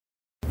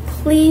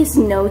Please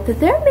note that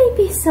there may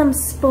be some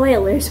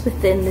spoilers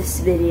within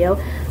this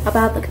video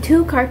about the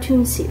two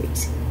cartoon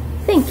series.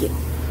 Thank you.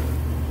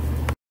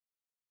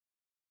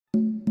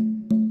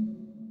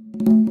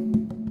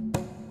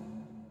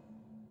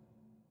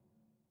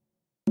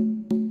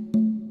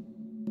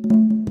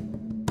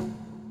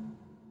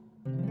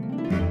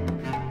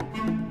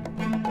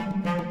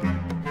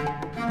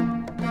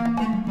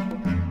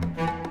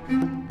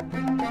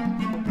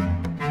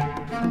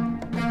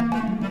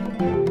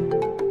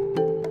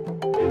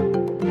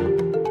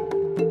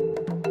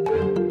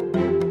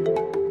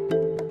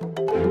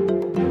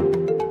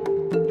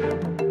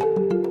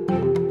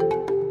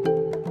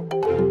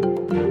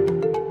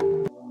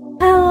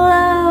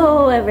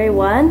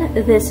 Everyone,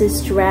 this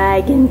is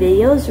Dragon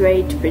Videos,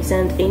 ready to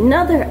present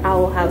another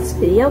Owl House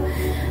video,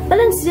 but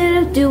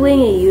instead of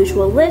doing a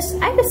usual list,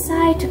 I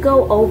decided to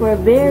go over a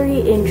very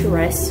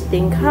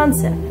interesting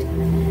concept.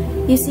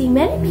 You see,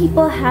 many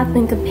people have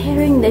been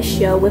comparing this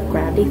show with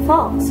Gravity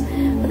Falls,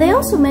 but they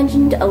also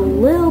mentioned a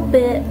little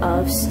bit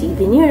of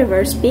Steven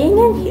Universe being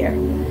in here.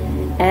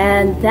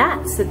 And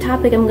that's the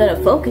topic I'm going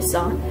to focus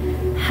on,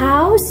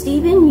 how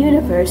Steven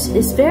Universe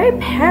is very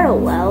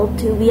parallel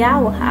to the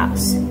Owl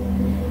House.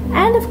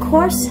 And of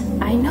course,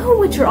 I know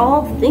what you're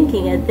all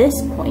thinking at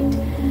this point.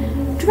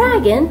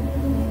 Dragon,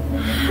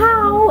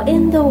 how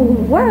in the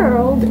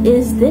world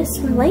is this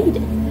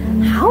related?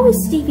 How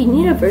is Steven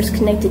Universe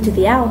connected to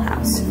the Owl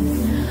House?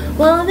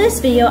 Well, in this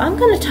video, I'm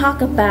going to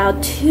talk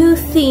about two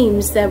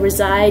themes that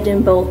reside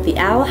in both the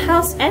Owl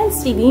House and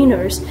Steven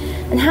Universe,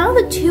 and how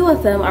the two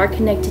of them are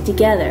connected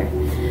together.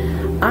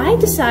 I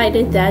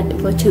decided that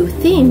the two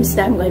themes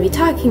that I'm going to be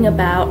talking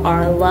about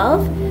are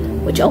love,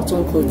 which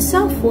also includes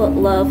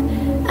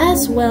self-love,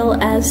 as well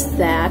as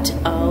that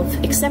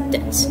of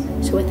acceptance.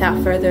 So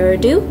without further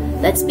ado,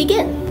 let's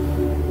begin.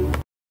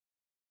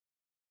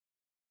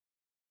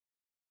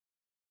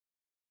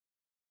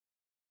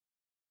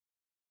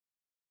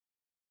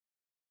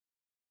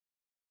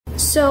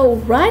 So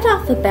right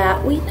off the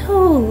bat, we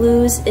know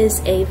Luz is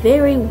a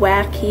very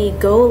wacky,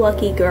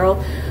 go-lucky girl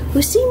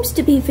who seems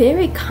to be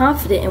very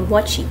confident in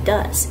what she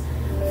does.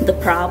 The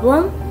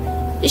problem?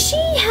 She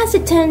has a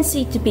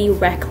tendency to be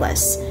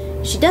reckless.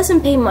 She doesn't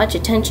pay much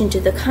attention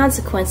to the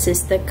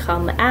consequences that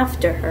come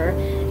after her,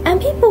 and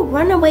people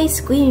run away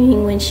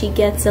screaming when she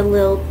gets a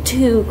little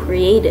too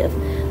creative,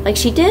 like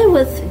she did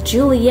with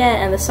Juliet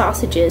and the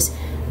sausages.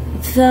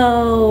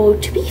 Though,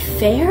 to be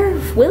fair,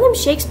 William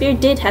Shakespeare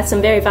did have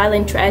some very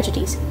violent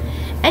tragedies.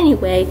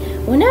 Anyway,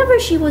 whenever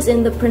she was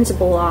in the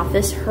principal's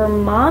office, her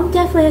mom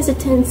definitely has a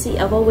tendency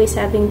of always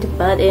having to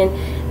butt in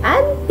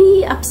and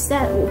be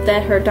upset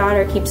that her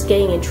daughter keeps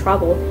getting in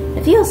trouble.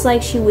 It feels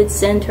like she would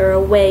send her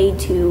away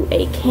to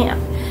a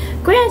camp.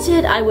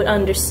 Granted, I would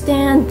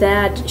understand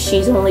that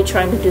she's only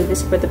trying to do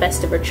this for the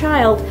best of her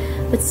child,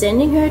 but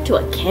sending her to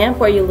a camp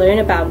where you learn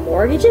about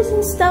mortgages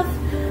and stuff,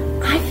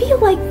 I feel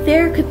like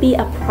there could be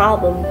a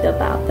problem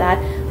about that,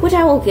 which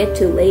I will get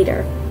to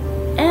later.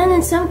 And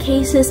in some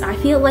cases, I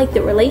feel like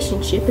the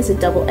relationship is a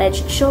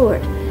double-edged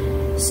sword.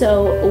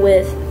 So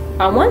with,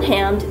 on one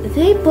hand,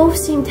 they both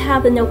seem to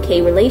have an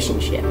okay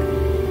relationship.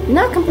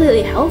 Not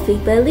completely healthy,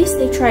 but at least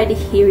they try to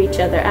hear each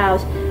other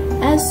out,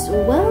 as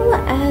well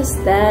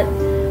as that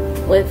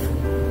with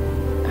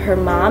her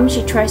mom,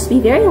 she tries to be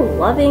very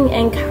loving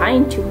and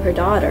kind to her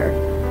daughter.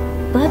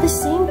 But at the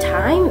same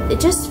time, it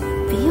just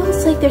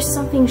feels like there's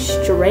something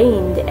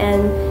strained,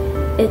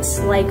 and it's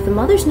like the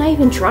mother's not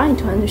even trying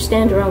to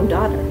understand her own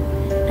daughter.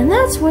 And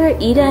that's where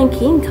Ida and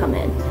King come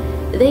in.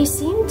 They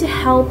seem to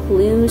help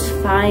Luz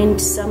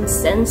find some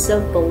sense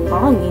of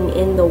belonging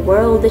in the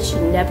world that she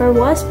never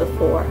was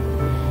before.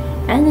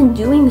 And in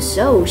doing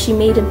so, she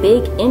made a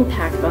big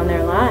impact on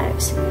their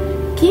lives.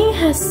 King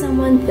has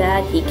someone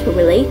that he can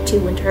relate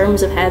to in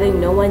terms of having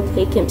no one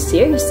take him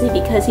seriously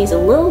because he's a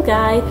little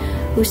guy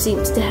who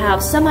seems to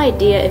have some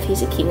idea if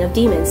he's a king of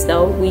demons,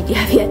 though we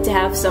have yet to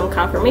have some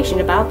confirmation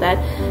about that.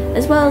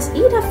 As well as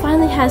Ida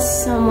finally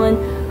has someone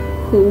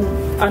who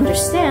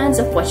understands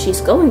of what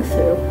she's going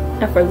through.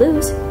 And for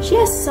Luz, she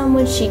has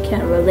someone she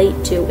can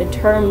relate to in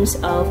terms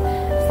of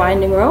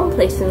finding her own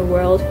place in the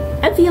world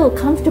and feel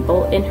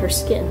comfortable in her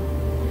skin.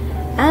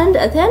 And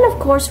then of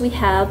course we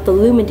have the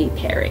Lumity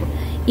pairing.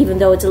 Even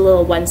though it's a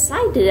little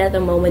one-sided at the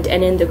moment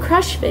and in the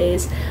crush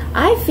phase,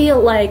 I feel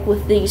like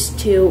with these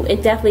two,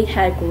 it definitely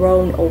had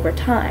grown over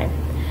time.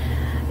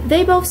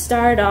 They both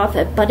started off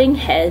at butting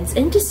heads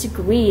and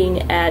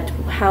disagreeing at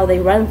how they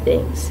run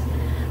things.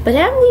 But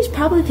Emily's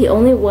probably the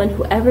only one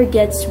who ever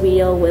gets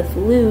real with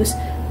Luz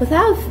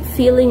without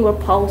feeling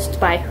repulsed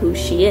by who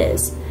she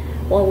is.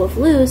 While with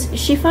Luz,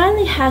 she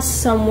finally has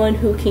someone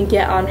who can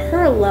get on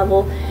her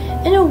level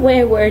in a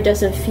way where it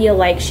doesn't feel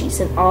like she's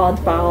an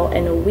oddball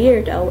and a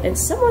weirdo and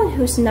someone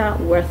who's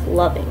not worth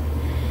loving.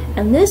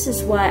 And this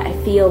is why I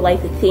feel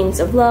like the themes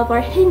of love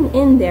are hidden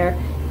in there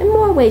in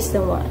more ways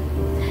than one.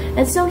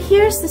 And so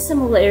here's the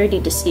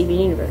similarity to Steven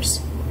Universe.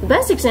 The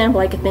best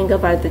example I could think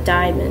of are the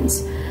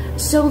Diamonds.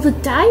 So the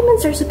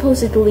Diamonds are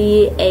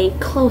supposedly a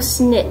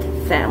close-knit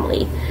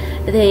family.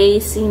 They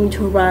seem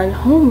to run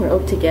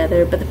Homeworld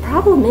together, but the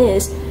problem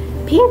is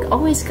Pink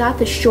always got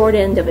the short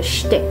end of a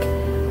shtick,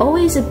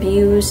 always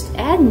abused,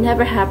 and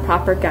never had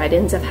proper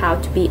guidance of how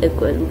to be a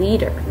good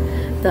leader,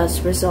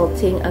 thus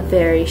resulting a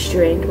very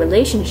strained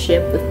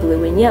relationship with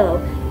Blue and Yellow,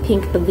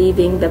 Pink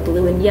believing that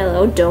Blue and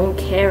Yellow don't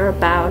care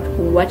about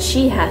what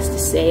she has to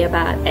say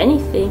about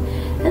anything,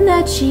 and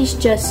that she's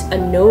just a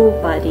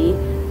nobody,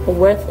 a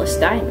worthless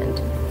diamond.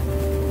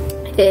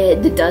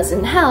 It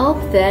doesn't help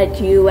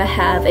that you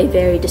have a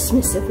very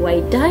dismissive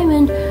White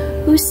Diamond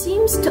who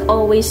seems to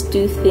always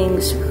do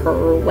things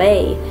her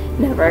way,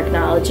 never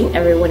acknowledging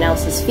everyone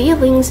else's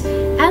feelings,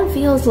 and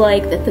feels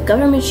like that the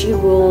government she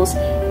rules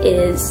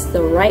is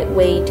the right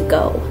way to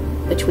go,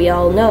 which we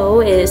all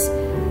know is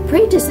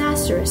pretty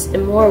disastrous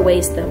in more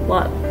ways than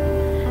one.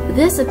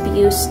 This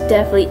abuse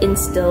definitely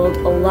instilled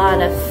a lot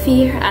of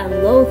fear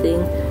and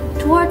loathing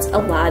towards a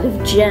lot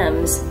of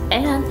gems,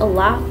 and a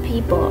lot of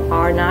people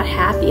are not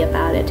happy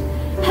about it.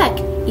 Heck,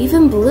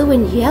 even Blue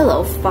and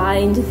Yellow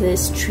find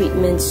this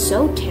treatment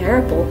so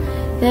terrible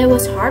that it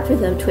was hard for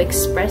them to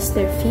express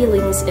their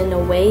feelings in a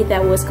way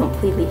that was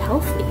completely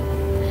healthy.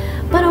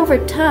 But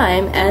over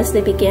time, as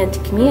they began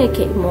to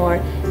communicate more,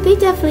 they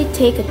definitely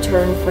take a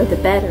turn for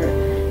the better,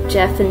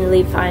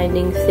 definitely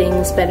finding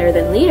things better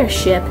than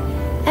leadership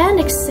and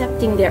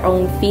accepting their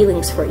own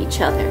feelings for each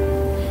other.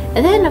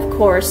 And then, of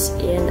course,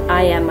 in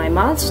I Am My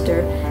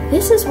Monster,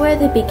 this is where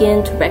they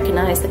begin to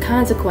recognize the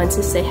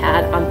consequences they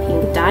had on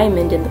Pink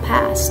Diamond in the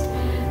past.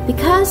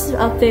 Because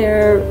of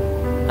their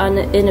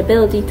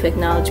inability to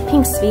acknowledge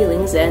Pink's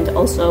feelings and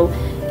also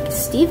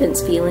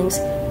Steven's feelings,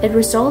 it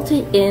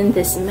resulted in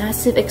this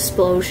massive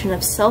explosion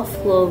of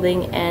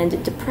self-loathing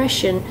and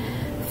depression,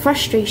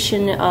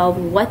 frustration of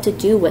what to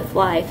do with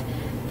life,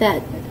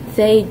 that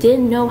they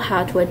didn't know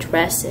how to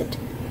address it.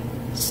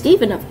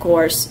 Steven, of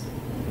course,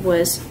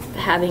 was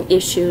having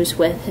issues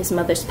with his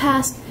mother's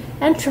past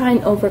and trying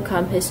to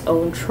overcome his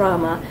own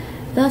trauma,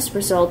 thus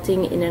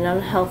resulting in an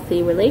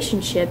unhealthy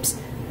relationships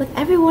with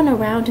everyone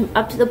around him,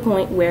 up to the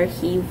point where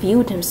he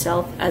viewed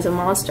himself as a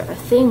monster, a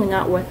thing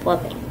not worth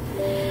loving.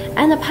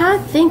 And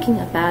upon thinking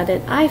about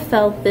it, I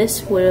felt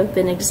this would have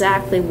been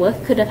exactly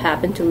what could have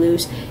happened to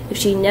Luz if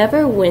she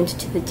never went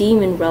to the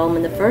demon realm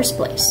in the first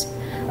place.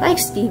 Like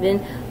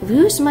Steven,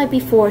 Luz might be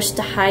forced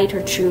to hide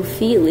her true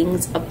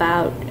feelings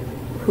about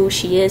who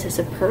she is as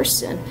a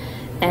person,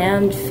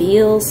 and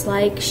feels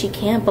like she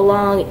can't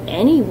belong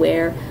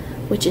anywhere,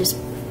 which is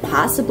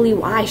possibly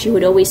why she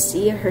would always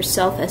see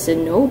herself as a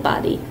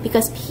nobody,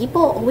 because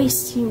people always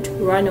seem to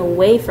run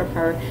away from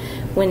her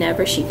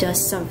whenever she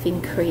does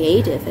something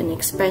creative and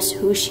express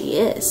who she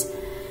is.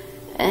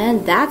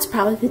 And that's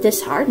probably the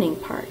disheartening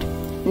part.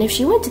 And if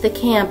she went to the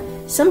camp,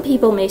 some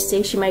people may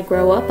say she might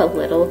grow up a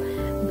little,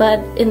 but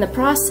in the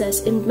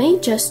process, it may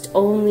just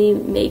only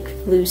make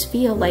Luz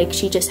feel like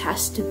she just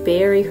has to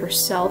bury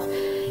herself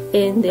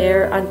in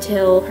there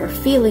until her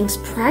feelings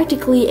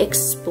practically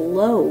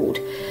explode.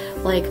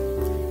 Like,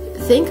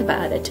 think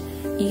about it.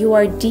 You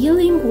are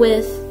dealing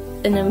with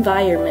an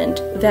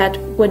environment that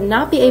would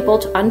not be able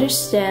to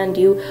understand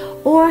you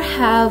or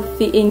have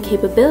the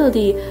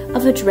incapability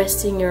of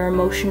addressing your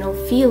emotional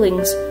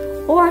feelings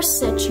or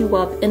set you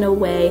up in a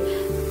way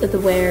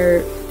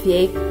where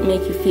they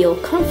make you feel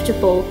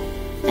comfortable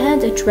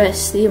and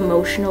address the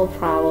emotional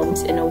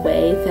problems in a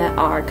way that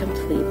are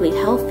completely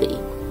healthy.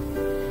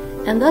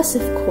 And thus,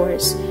 of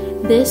course,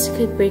 this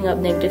could bring up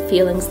negative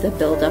feelings that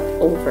build up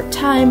over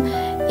time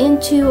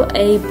into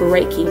a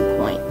breaking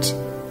point,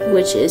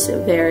 which is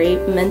very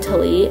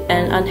mentally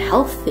and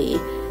unhealthy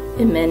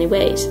in many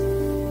ways.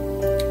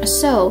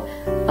 So,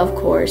 of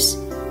course,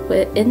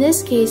 in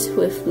this case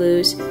with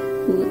Luz,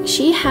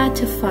 she had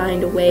to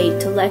find a way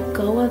to let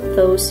go of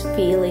those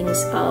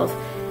feelings of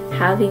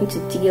having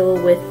to deal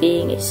with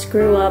being a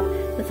screw-up,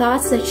 the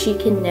thoughts that she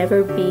can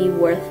never be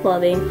worth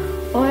loving,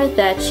 or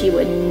that she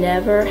would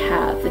never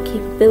have the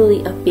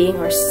capability of being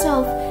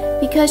herself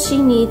because she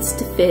needs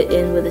to fit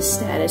in with the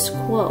status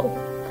quo.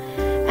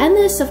 And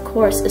this, of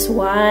course, is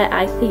why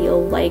I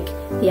feel like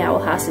the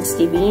Owl House and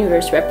Steven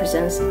Universe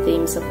represents the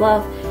themes of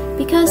love,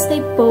 because they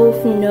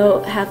both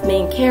have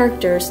main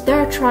characters that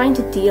are trying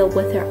to deal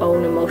with their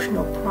own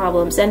emotional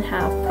problems and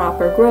have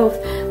proper growth,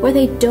 where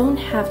they don't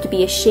have to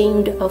be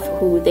ashamed of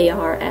who they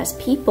are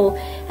as people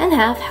and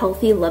have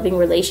healthy, loving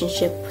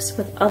relationships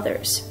with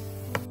others.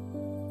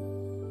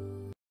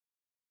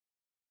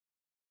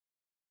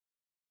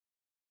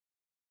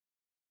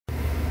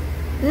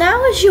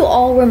 Now, as you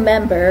all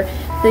remember,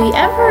 the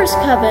Emperor's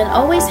Coven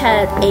always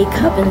had a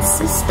coven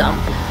system.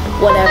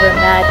 Whatever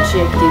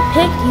magic you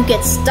pick, you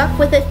get stuck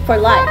with it for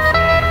life.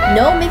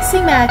 No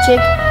mixing magic,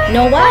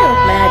 no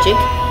wild magic.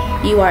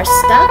 You are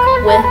stuck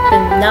with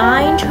the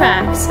 9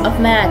 tracks of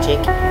magic,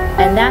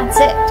 and that's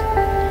it.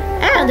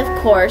 And of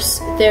course,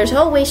 there's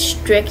always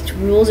strict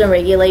rules and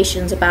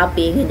regulations about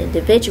being an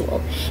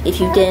individual. If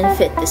you didn't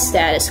fit the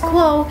status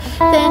quo,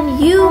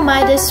 then you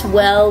might as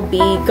well be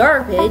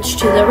garbage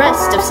to the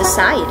rest of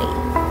society.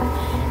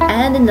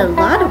 And in a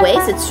lot of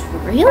ways, it's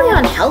really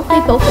unhealthy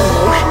both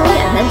emotionally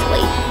and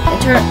mentally,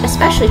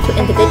 especially for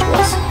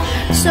individuals.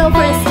 So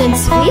for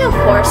instance, we of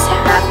course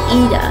have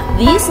Ida.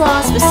 These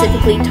laws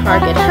specifically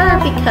target her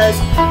because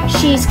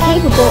she's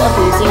capable of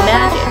using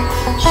magic.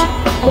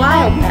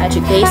 Wild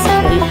magic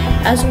basically,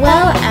 as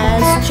well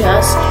as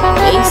just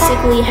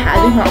basically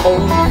having her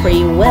own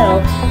free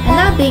will and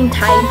not being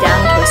tied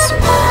down to a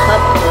certain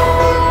coven.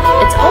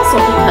 It's also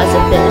because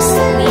of this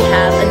we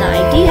have an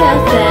idea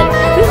that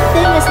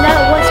everything is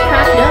not what's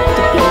cracked up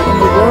to be in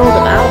the world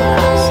of Owl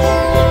House.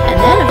 And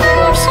then of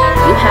course,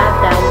 you have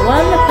that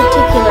one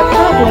particular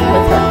problem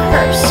with her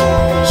curse.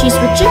 She's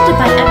rejected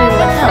by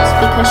everyone else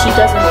because she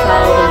doesn't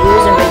follow the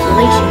rules and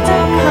regulations of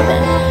the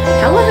coven.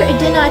 However, it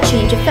did not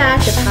change the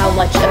fact of how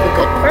much of a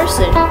good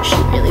person she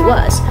really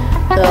was,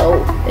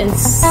 though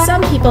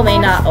some people may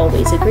not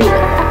always agree with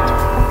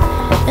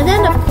that. And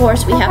then, of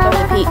course, we have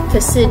the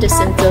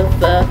citizens of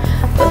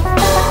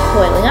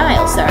Boiling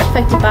Isles that are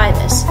affected by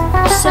this.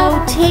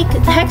 So take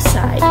the Hex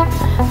side.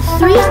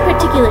 3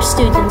 particular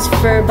students,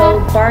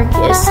 Furbo,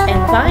 Barkus, and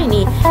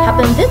Viney, have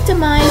been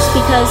victimized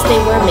because they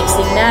were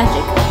mixing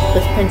magic,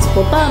 with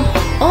Principal Bump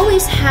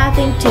always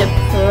having to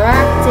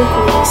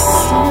practically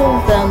seal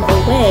them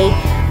away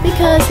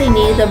because they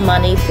needed the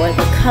money for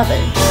the coven,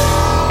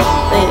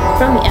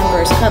 from the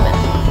Emperor's coven.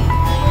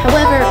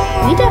 However,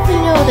 we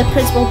definitely know that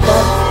Principal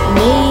Bump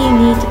may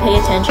need to pay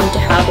attention to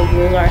how the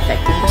rules are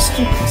affecting the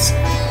students,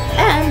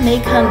 and may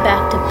come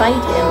back to bite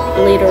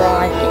him later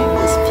on in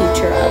the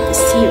future of the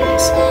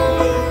series,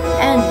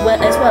 and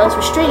as well as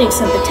restraining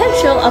some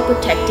potential of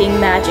protecting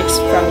magics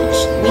from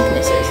each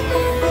weaknesses.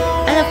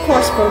 And of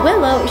course for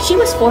Willow, she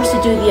was forced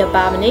to do the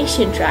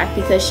Abomination track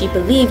because she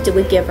believed it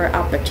would give her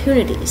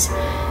opportunities.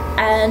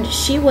 And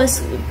she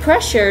was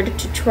pressured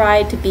to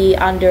try to be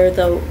under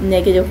the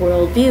negative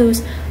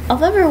worldviews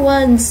of other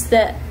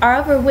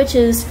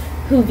witches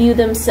who view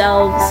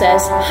themselves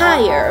as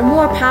higher,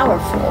 more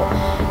powerful,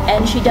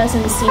 and she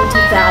doesn't seem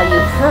to value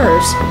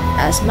hers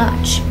as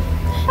much.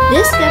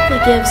 This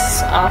definitely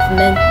gives off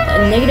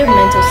a negative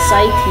mental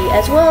psyche,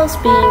 as well as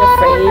being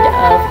afraid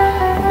of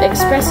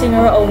expressing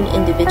her own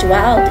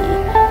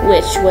individuality,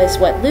 which was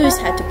what Luz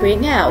had to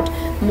bring out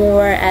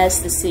more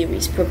as the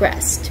series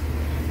progressed.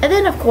 And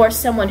then, of course,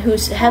 someone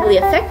who's heavily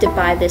affected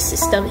by this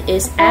system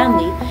is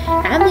Amni.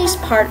 Amni's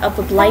part of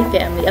the Blight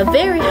family, a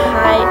very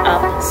high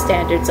up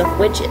standards of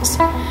witches.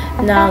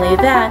 Not only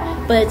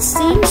that, but it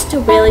seems to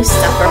really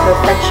suffer her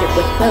friendship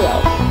with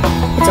Willow.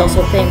 It's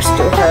also thanks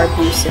to her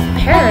abusive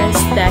parents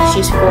that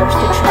she's forced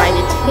to try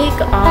to take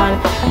on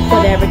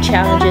whatever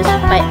challenges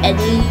by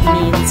any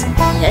means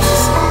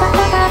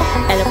necessary.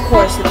 And of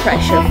course, the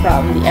pressure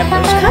from the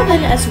Emperor's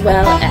Coven, as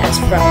well as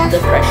from the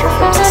pressure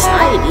from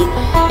society,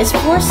 is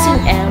forcing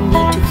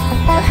Amni to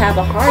have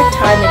a hard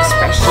time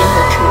expressing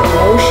her true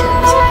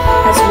emotions,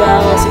 as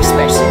well as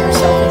expressing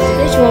herself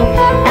individual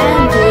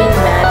and doing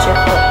magic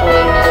her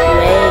own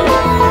way.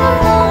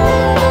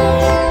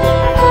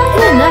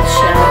 In a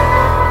nutshell,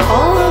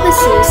 all of the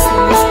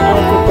citizens of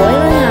the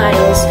Boiling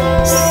Isles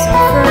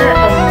suffer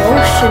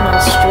emotional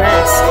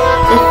stress.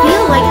 They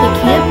feel like they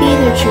can't be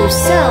their true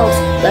selves,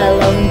 let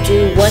alone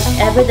do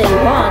whatever they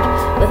want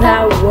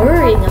without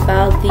worrying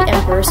about the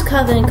Emperor's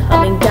Coven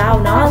coming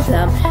down on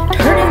them,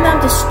 turning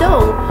them to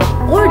stone,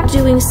 or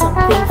doing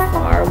something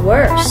far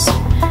worse.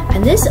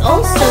 And this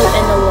also,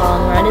 in the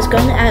long run, is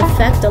going to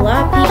affect a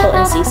lot of people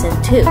in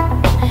Season 2.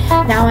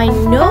 Now, I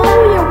know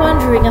you're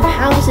wondering of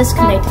how this is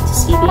connected to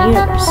Steven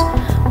Universe.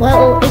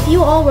 Well, if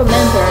you all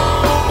remember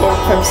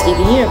from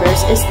Steven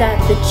Universe, is that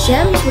the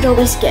gems would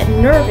always get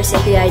nervous at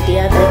the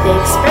idea that if they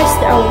express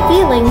their own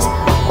feelings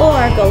or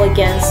go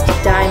against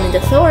Diamond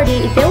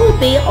Authority, there will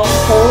be a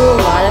whole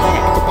lot of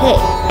heck to pay.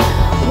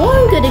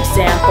 One good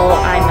example,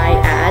 I might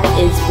add,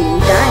 is Blue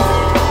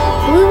Diamond.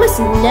 Blue was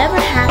never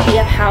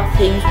happy of how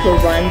things were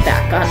run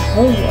back on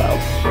Homeworld,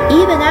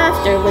 even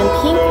after when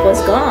Pink was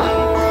gone.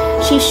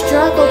 She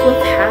struggled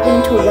with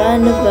having to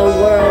run the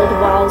world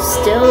while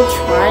still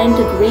trying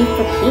to grieve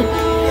for Pink.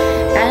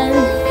 And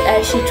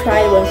as she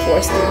tried to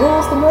enforce the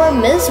rules, the more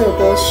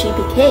miserable she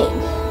became.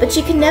 But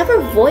she could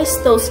never voice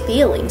those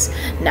feelings,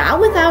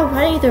 not without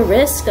running the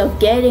risk of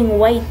getting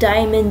White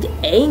Diamond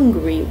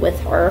angry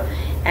with her,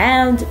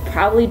 and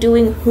probably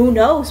doing who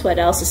knows what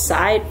else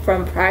aside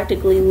from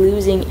practically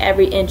losing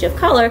every inch of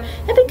color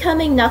and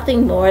becoming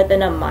nothing more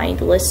than a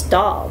mindless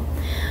doll.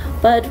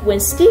 But when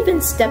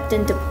Steven stepped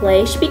into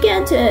play, she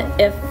began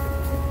to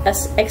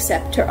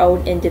accept her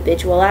own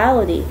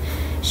individuality.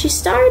 She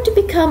started to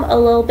become a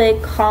little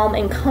bit calm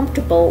and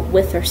comfortable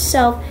with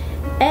herself,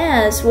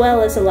 as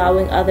well as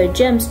allowing other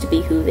gems to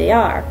be who they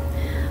are.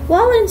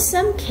 While in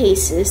some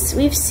cases,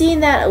 we've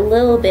seen that a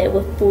little bit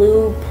with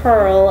Blue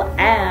Pearl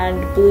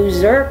and Blue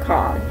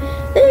Zircon.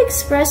 They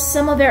express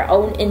some of their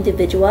own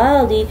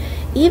individuality,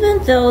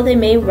 even though they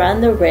may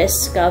run the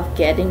risk of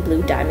getting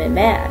Blue Diamond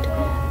mad.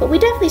 But we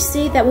definitely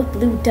see that with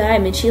Blue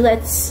Diamond, she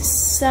lets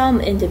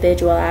some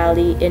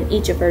individuality in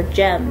each of her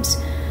gems.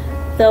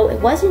 though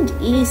it wasn't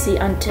easy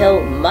until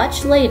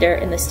much later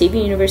in the Steven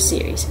Universe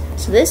series.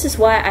 So this is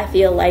why I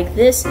feel like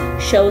this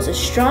shows a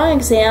strong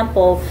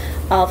example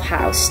of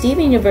how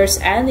Steven Universe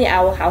and the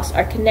Owl House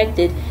are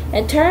connected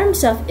in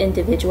terms of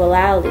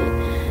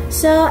individuality.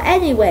 So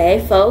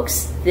anyway,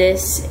 folks,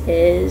 this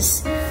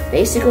is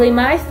basically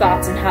my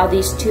thoughts on how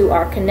these two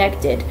are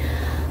connected.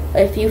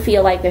 If you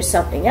feel like there's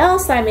something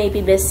else I may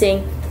be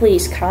missing,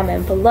 please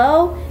comment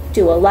below,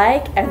 do a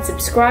like, and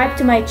subscribe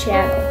to my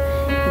channel.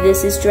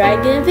 This is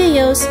Dragon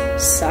Videos,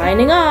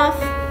 signing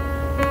off.